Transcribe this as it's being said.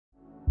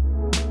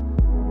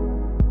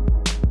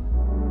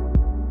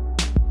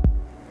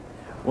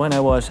When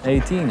I was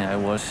 18, I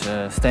was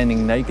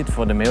standing naked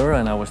for the mirror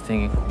and I was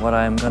thinking what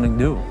I'm gonna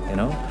do, you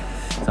know?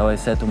 So I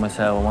said to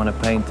myself, I want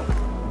to paint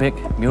big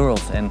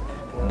murals, and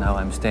now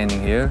I'm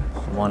standing here,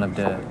 one of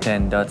the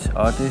 10 Dutch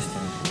artists,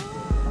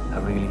 and I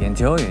really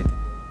enjoy it.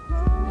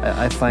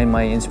 I find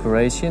my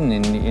inspiration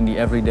in the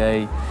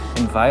everyday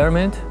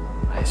environment.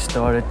 I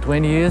started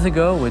 20 years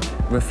ago with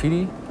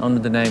graffiti under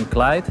the name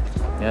Clyde.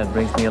 Yeah, it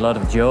brings me a lot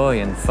of joy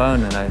and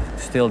fun, and I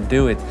still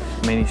do it.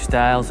 Many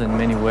styles and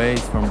many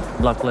ways, from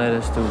block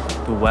letters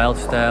to wild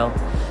style.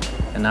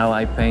 And now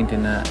I paint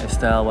in a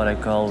style what I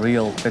call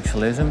real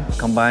pixelism,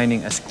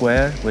 combining a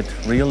square with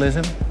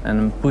realism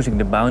and pushing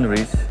the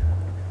boundaries.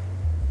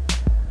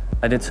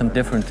 I did some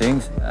different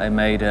things. I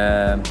made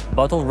a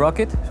bottle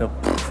rocket, so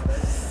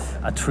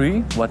a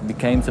tree, what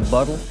became the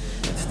bottle.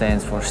 It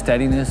stands for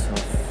steadiness of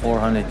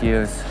 400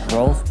 years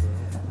Grolsch.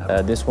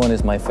 This one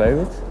is my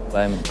favorite.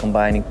 I'm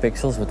combining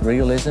pixels with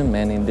realism,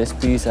 and in this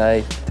piece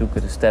I took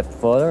it a step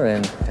further,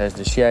 and it has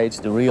the shades,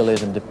 the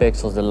realism, the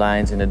pixels, the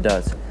lines and the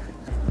dots.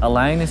 A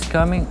line is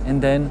coming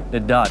and then the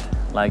dot.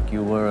 Like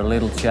you were a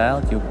little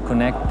child, you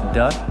connect the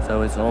dot,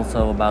 so it's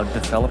also about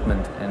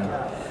development and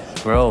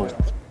growth.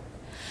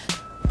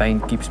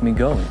 Paint keeps me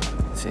going.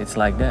 It's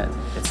like that.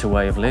 It's a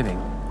way of living.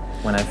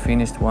 When I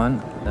finished one,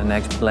 the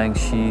next blank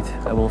sheet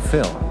I will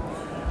fill.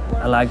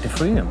 I like the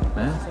freedom,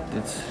 man.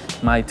 It's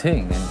my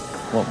thing, and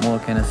what more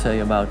can I say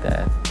about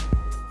that?